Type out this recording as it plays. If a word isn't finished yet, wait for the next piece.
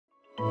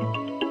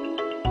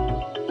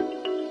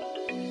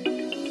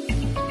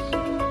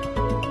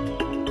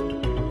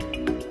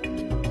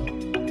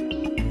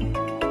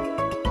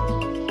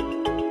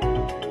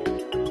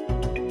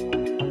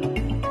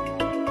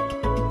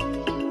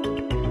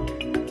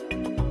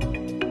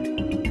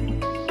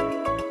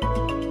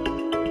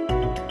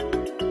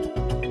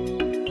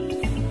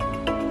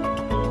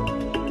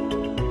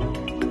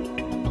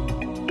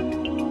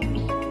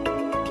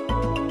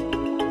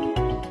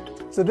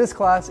So this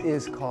class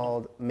is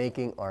called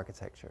Making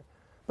Architecture,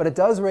 but it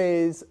does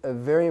raise a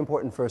very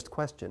important first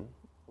question.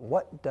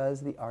 What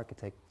does the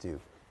architect do?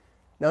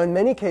 Now, in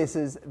many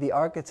cases, the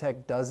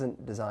architect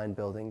doesn't design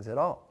buildings at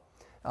all.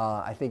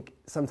 I think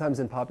sometimes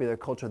in popular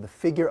culture, the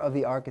figure of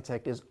the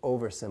architect is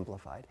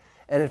oversimplified.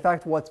 And in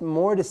fact, what's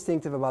more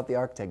distinctive about the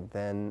architect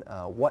than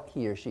what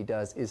he or she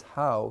does is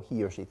how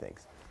he or she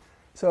thinks.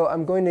 So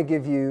I'm going to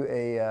give you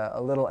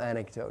a little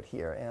anecdote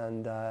here,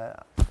 and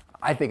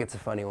I think it's a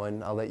funny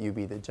one. I'll let you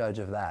be the judge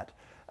of that.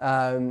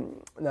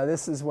 Now,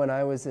 this is when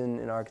I was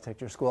in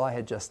architecture school. I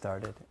had just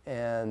started,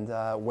 and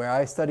where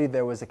I studied,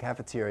 there was a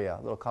cafeteria,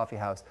 a little coffee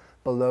house,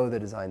 below the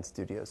design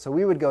studio. So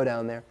we would go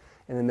down there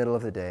in the middle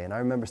of the day, and I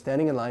remember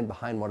standing in line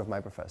behind one of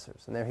my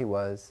professors, and there he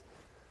was,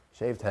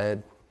 shaved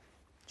head,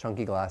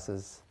 chunky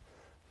glasses,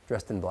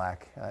 dressed in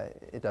black.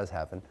 It does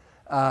happen.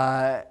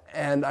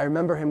 And I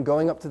remember him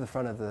going up to the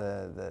front of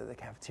the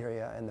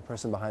cafeteria, and the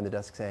person behind the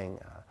desk saying,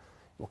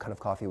 "What kind of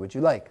coffee would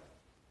you like?"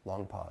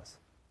 Long pause.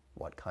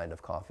 "What kind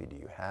of coffee do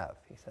you have?"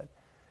 he said.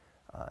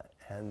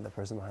 And the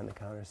person behind the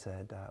counter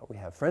said, "We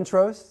have French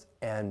roast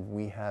and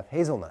we have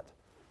hazelnut."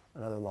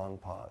 Another long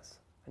pause.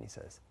 And he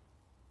says,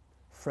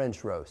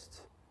 "French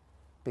roast,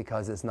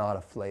 because it's not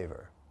a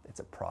flavor, it's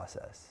a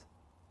process."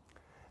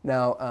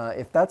 Now,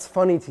 if that's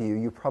funny to you,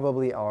 you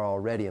probably are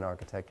already an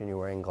architect and you're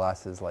wearing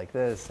glasses like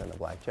this and a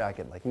black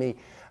jacket like me.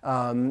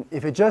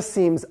 If it just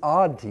seems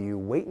odd to you,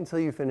 wait until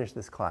you finish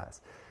this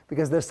class.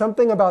 Because there's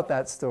something about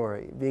that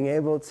story, being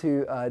able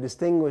to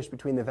distinguish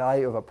between the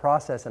value of a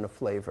process and a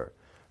flavor,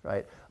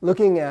 right?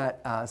 Looking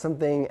at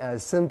something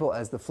as simple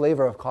as the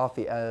flavor of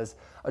coffee as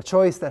a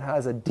choice that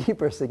has a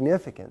deeper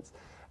significance.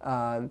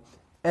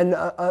 And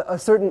a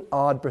certain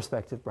odd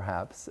perspective,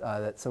 perhaps,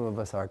 that some of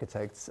us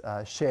architects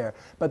share.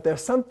 But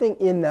there's something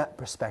in that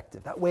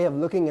perspective, that way of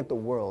looking at the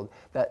world,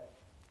 that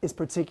is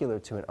particular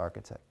to an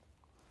architect.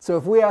 So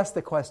if we ask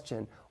the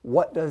question,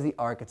 what does the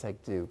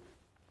architect do?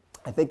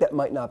 I think that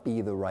might not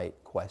be the right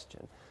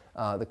question.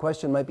 The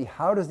question might be,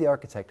 how does the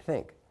architect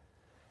think?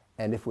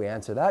 And if we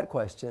answer that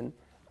question,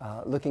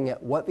 looking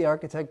at what the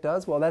architect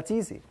does, well, that's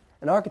easy.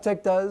 An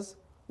architect does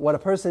what a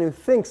person who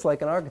thinks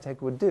like an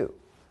architect would do.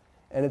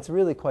 And it's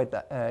really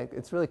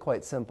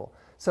quite simple.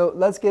 So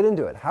let's get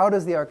into it. How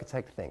does the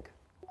architect think?